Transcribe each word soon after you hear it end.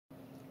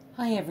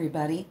Hi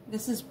everybody,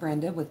 this is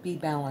Brenda with Be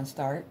Balanced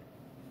Art.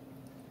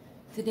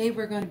 Today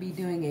we're going to be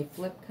doing a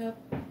flip cup.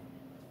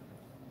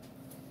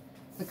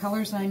 The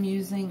colors I'm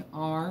using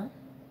are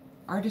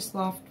Artist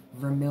Loft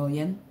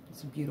Vermilion,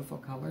 it's a beautiful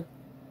color,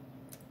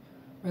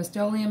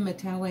 Rust-Oleum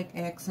Metallic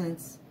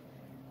Accents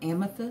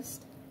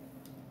Amethyst,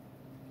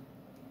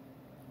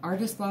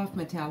 Artist Loft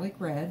Metallic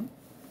Red,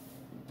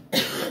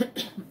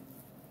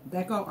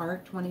 Deco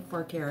Art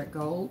 24 Karat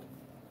Gold,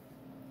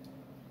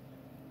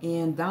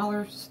 and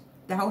Dollar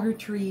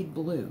Tree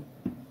Blue.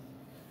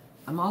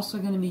 I'm also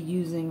going to be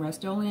using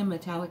Rust-Oleum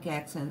Metallic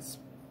Accents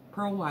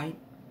Pearl White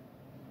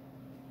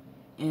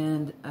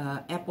and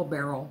Apple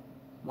Barrel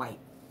White.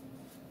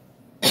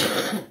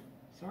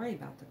 Sorry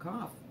about the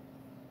cough.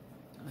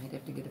 I might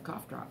have to get a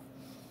cough drop.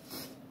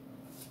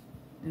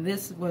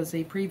 This was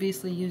a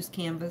previously used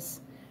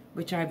canvas,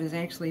 which I was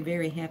actually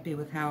very happy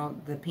with how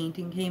the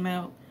painting came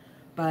out,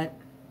 but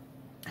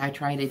I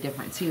tried a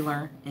different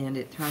sealer and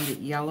it turned it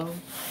yellow,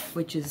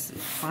 which is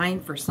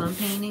fine for some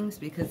paintings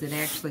because it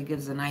actually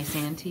gives a nice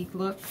antique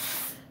look,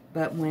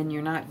 but when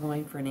you're not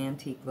going for an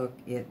antique look,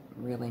 it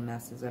really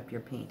messes up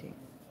your painting.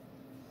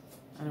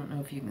 I don't know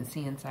if you can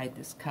see inside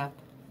this cup,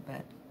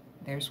 but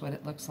there's what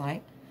it looks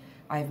like.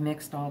 I've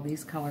mixed all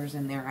these colors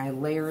in there. I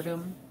layered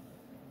them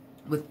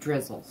with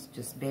drizzles,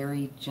 just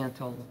very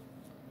gentle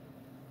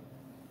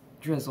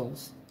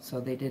drizzles,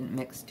 so they didn't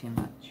mix too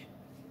much.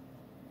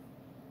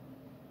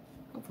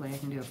 Hopefully I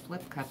can do a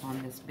flip cup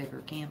on this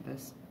bigger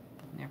canvas.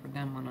 I've never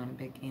done one on a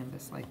big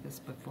canvas like this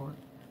before.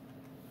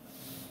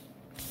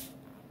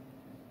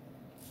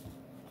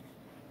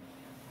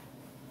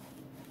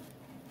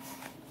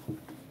 So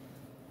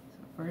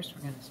first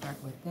we're going to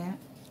start with that.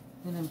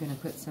 Then I'm going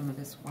to put some of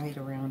this white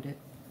around it.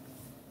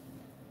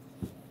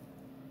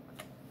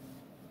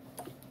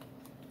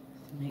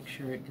 Make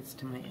sure it gets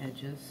to my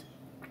edges.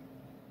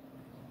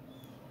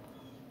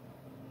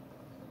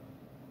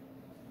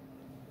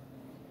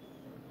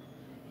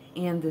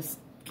 And this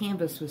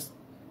canvas was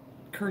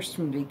cursed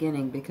from the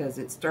beginning because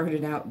it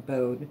started out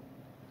bowed,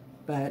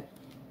 but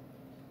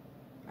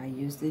I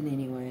used it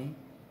anyway.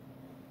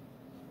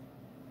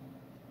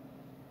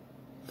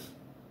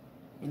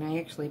 And I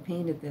actually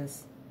painted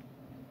this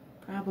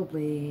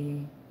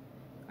probably,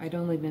 I'd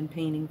only been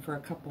painting for a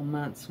couple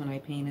months when I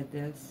painted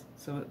this,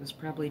 so it was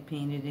probably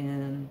painted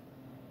in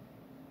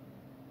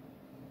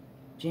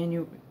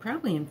January,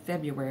 probably in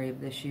February of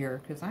this year,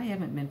 because I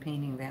haven't been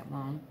painting that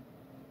long.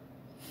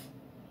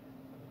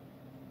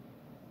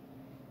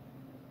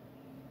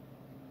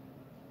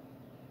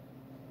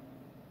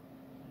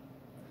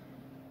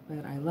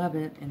 But I love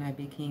it, and I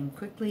became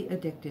quickly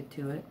addicted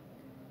to it.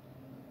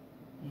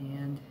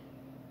 And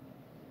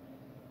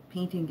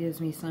painting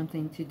gives me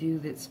something to do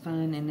that's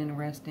fun and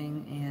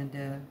interesting,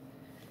 and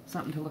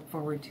something to look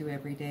forward to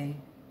every day.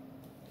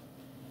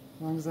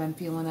 As long as I'm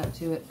feeling up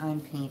to it,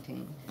 I'm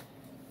painting.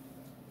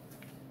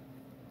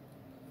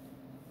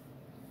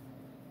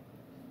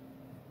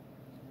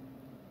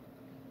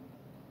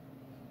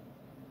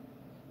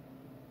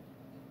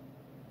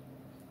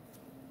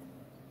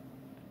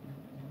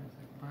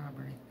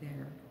 Right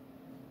there.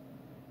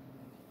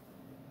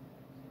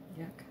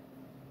 Yuck.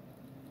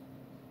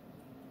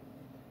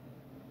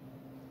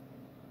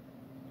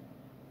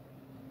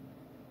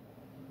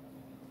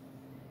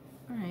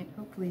 Alright,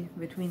 hopefully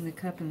between the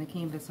cup and the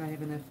canvas I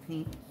have enough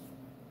paint.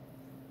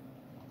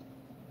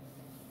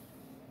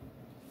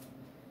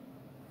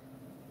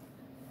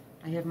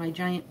 I have my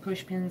giant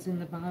push pins in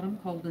the bottom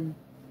holding,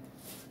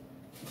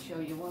 I'll show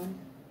you one.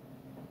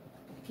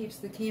 It keeps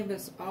the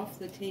canvas off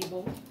the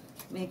table,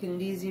 making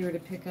it easier to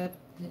pick up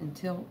and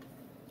tilt.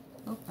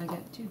 Oh, I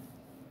got two.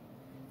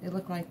 They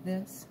look like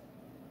this.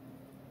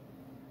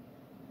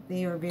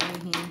 They are very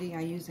handy. I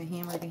use a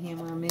hammer to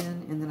hammer them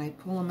in, and then I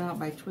pull them out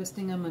by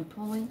twisting them and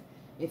pulling.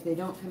 If they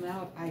don't come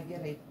out, I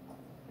get a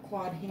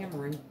quad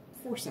hammer and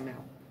force them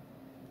out.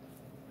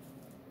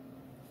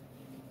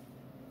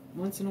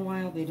 Once in a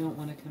while, they don't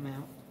want to come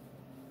out,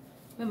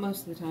 but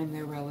most of the time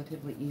they're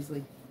relatively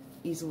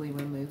easily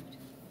removed.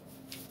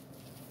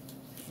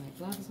 My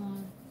gloves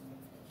on.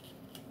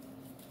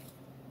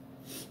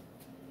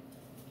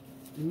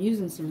 I'm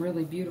using some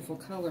really beautiful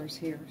colors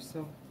here,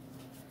 so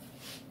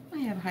I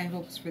have high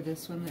hopes for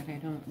this one that I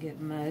don't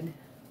get mud.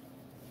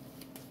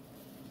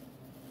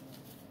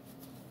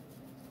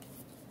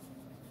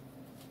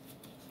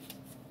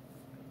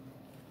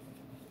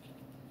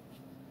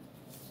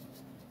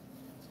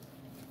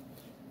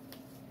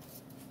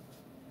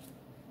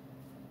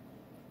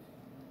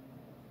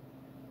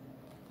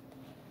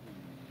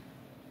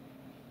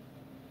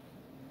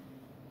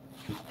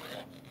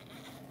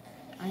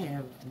 I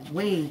have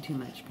way too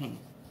much paint.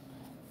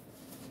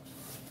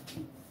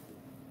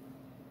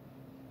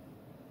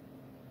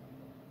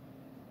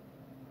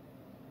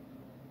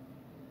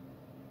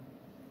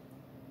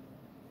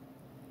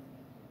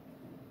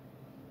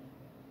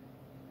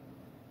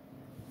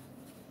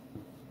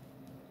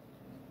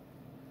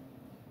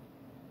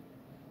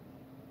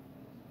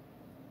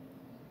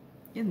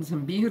 Getting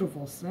some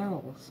beautiful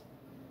cells.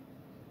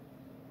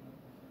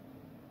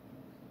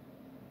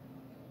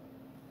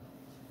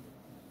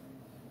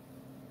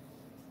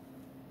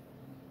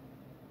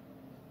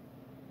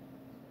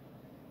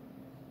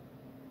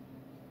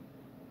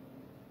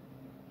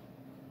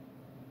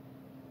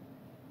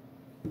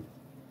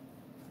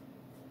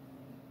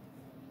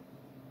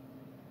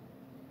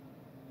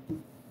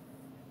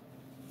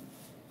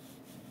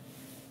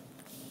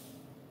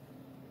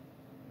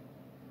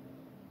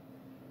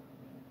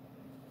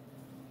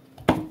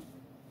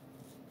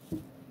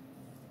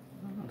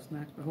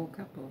 almost knocked the whole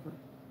cup over.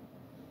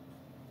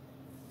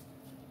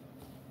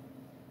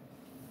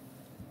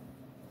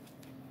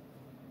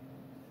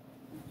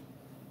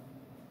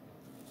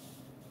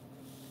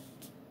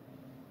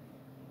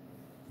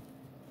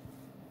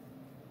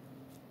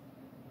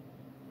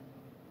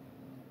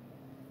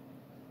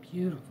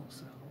 Beautiful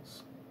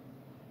cells.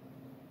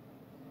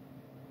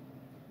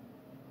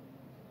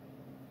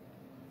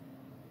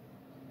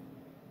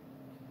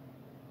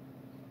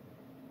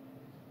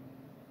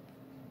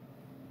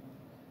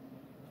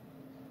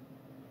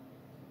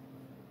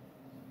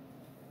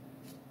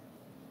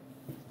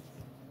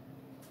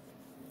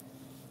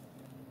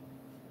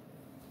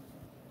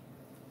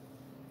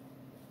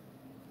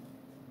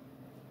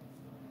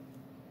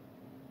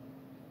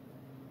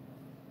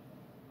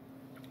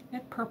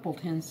 That purple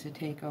tends to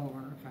take over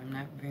if I'm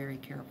not very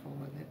careful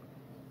with it.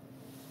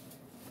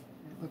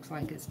 It looks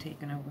like it's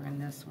taken over in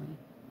this one.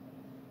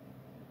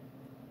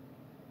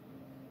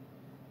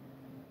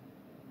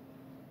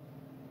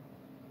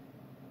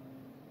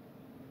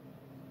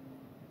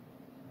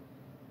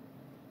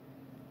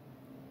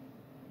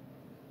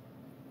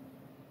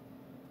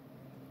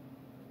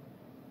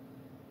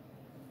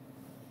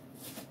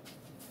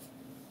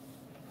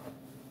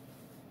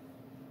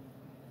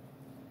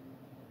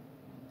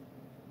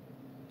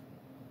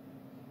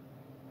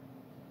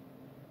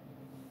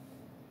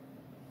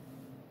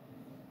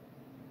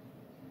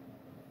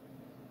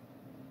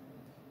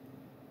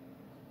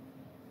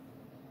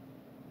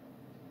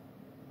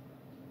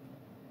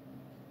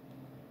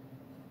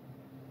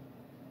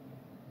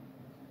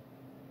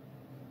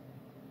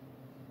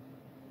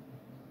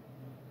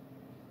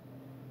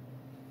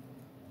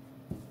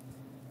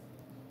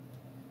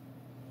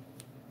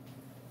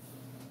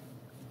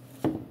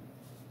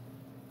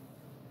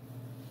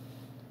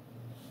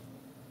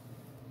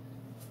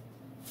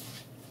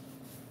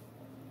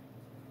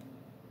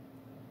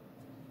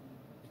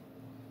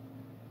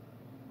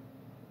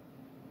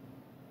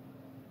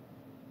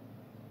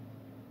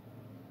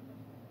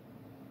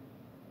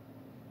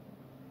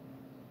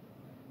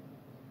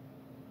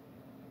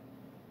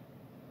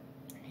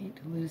 I hate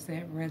to lose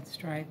that red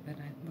stripe, but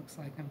it looks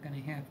like I'm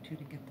going to have to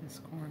get this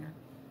corner.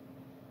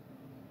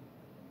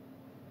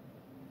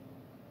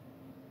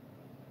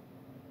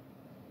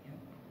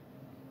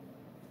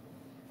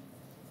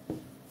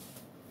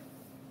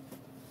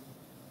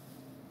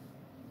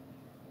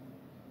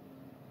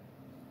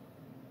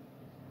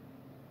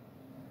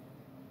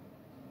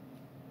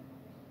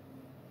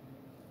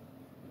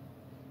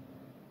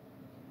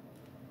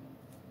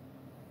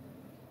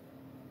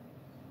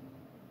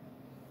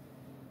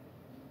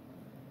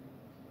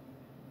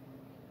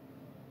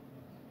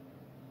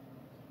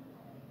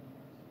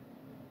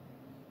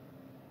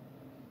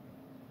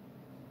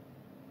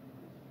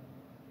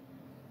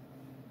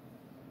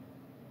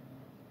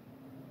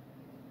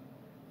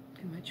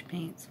 Too much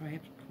paint, so I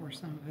have to pour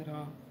some of it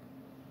off.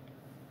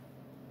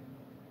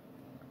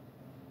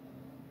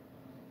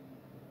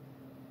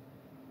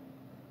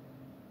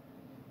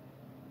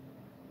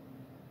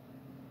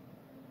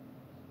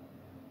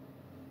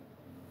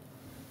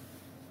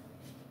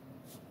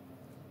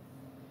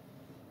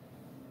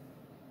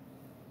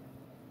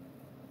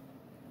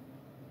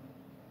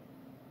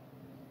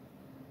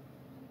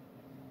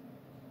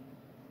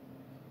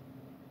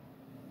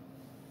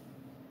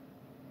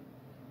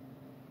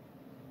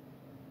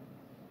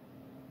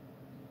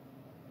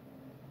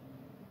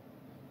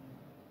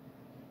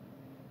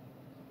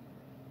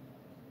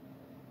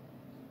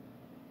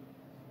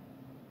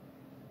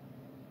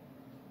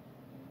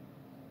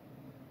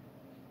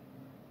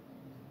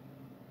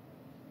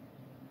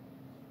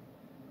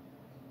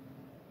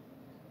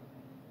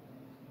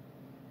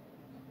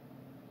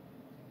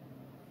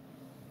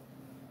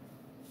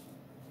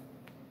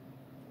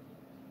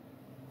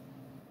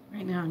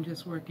 Right now I'm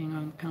just working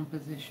on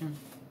composition.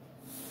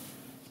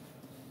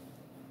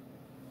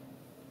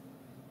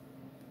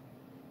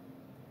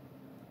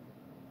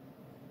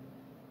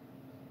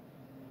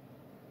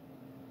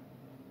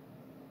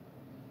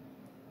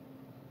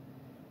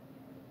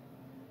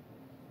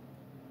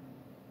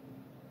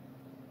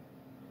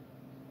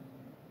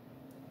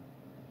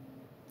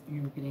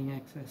 You're getting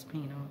excess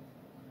paint off.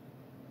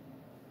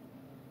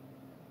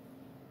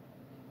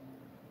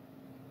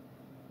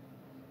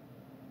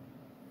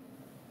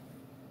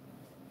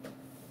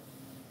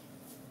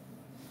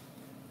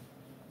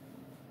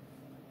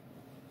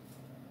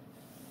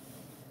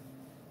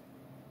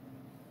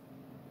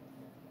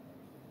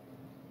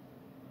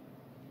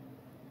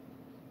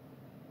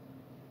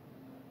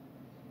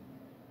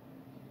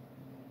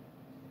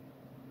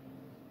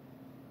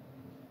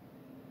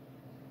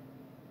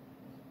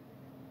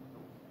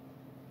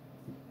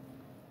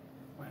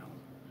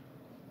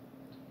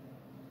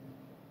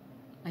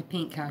 My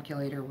paint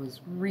calculator was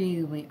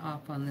really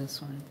off on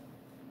this one.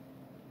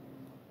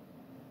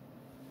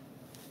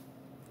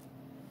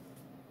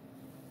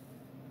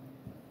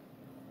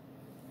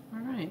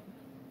 Alright,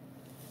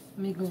 let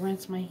me go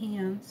rinse my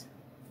hands.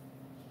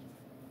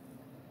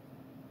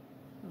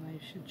 Well,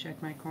 I should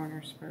check my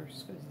corners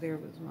first because there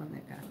was one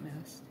that got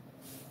missed.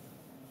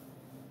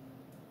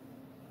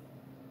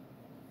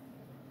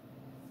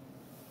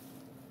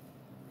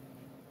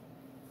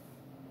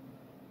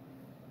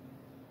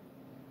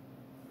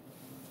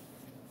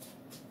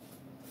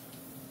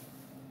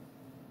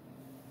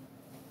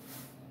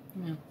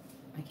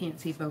 can't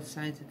see both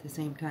sides at the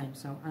same time.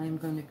 So I'm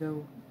going to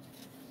go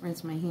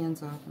rinse my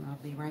hands off and I'll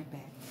be right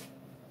back.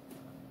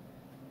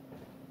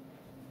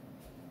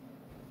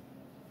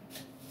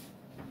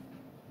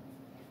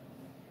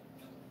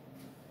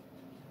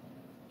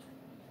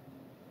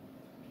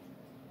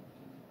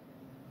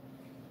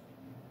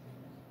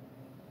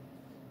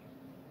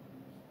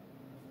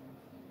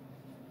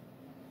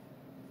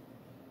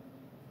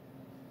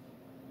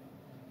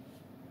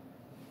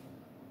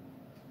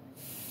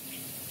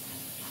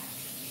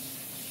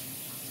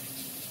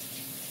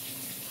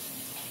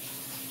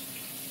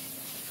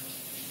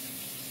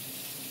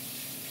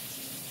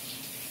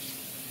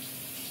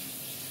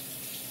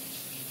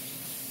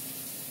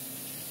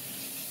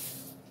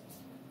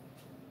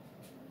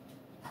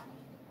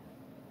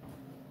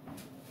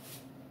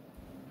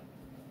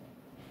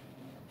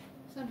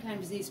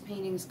 Sometimes these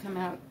paintings come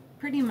out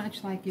pretty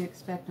much like you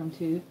expect them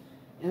to,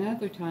 and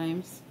other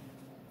times,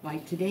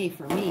 like today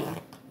for me,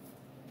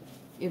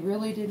 it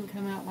really didn't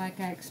come out like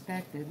I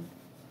expected.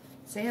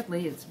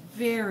 Sadly, it's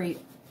very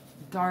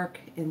dark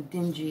and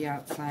dingy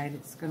outside.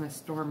 It's going to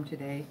storm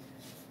today,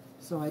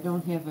 so I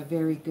don't have a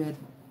very good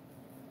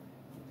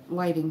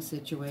lighting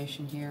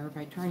situation here. If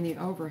I turn the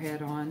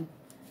overhead on,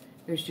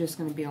 there's just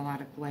going to be a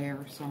lot of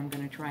glare, so I'm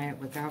going to try it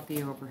without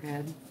the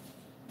overhead.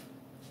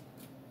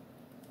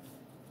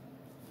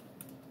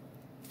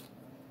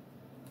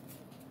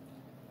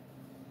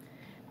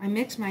 I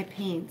mix my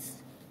paints,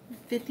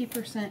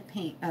 50%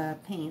 paint,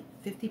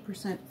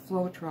 50%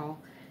 Floetrol,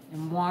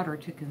 and water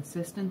to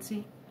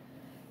consistency.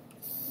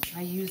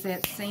 I use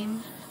that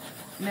same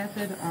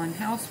method on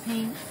house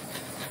paint,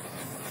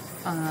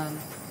 on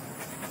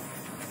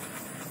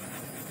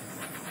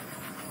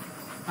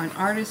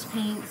artist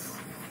paints,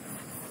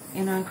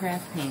 and on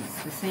craft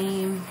paints. The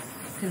same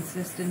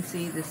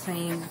consistency, the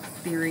same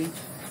theory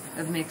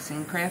of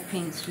mixing. Craft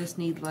paints just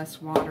need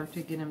less water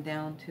to get them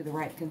down to the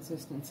right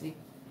consistency.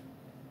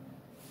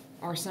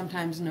 Or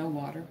sometimes no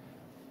water.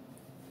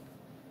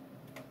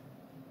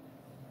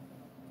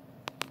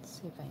 Let's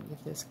see if I can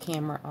get this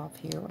camera off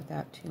here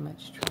without too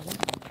much trouble.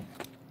 There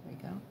we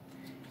go.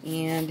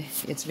 And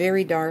it's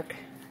very dark,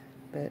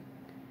 but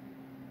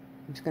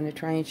I'm just going to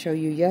try and show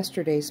you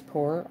yesterday's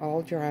pour,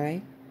 all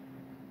dry.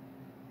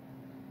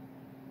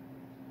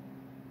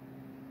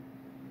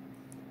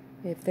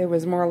 If there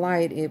was more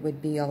light, it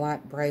would be a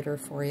lot brighter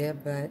for you,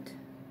 but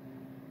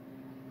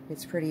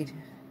it's pretty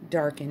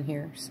dark in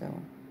here,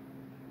 so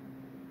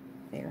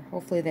there.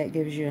 Hopefully that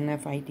gives you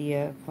enough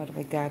idea of what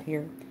I got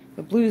here.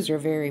 The blues are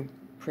very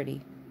pretty,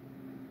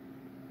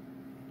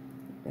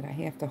 but I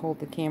have to hold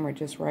the camera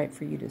just right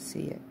for you to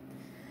see it.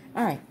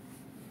 Alright,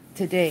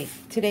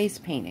 today's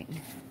painting.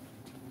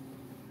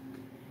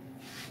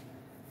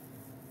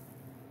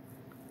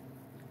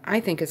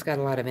 I think it's got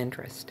a lot of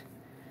interest.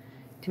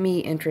 To me,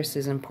 interest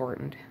is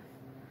important.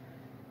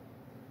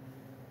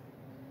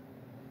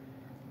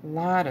 A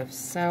lot of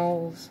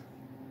cells,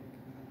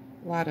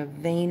 a lot of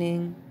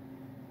veining.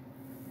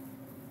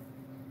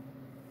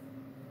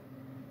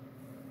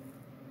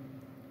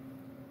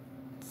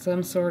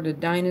 Some sort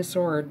of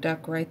dinosaur or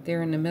duck right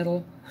there in the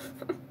middle.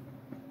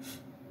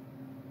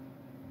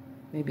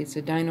 Maybe it's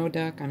a dino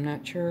duck, I'm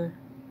not sure.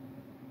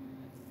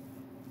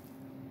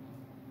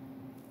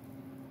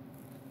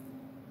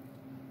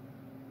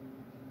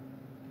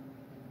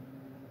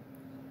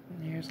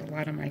 And there's a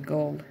lot of my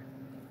gold.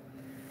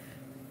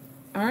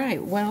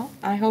 Alright, well,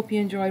 I hope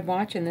you enjoyed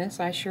watching this.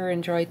 I sure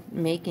enjoyed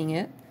making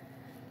it.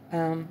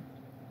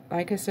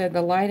 Like I said,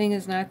 the lighting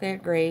is not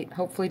that great.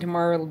 Hopefully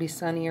tomorrow it'll be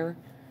sunnier.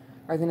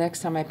 Or the next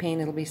time I paint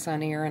it'll be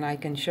sunnier and I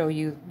can show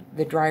you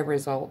the dry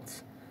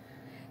results.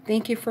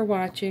 Thank you for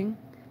watching.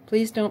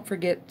 Please don't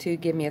forget to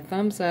give me a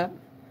thumbs up,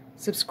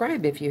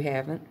 subscribe if you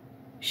haven't,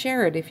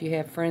 share it if you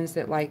have friends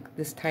that like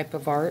this type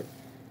of art,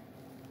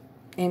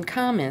 and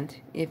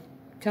comment.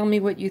 Tell me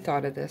what you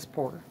thought of this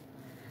pour.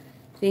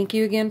 Thank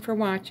you again for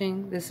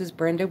watching. This is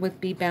Brenda with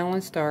Be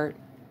Balanced Art.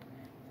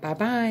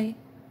 Bye-bye.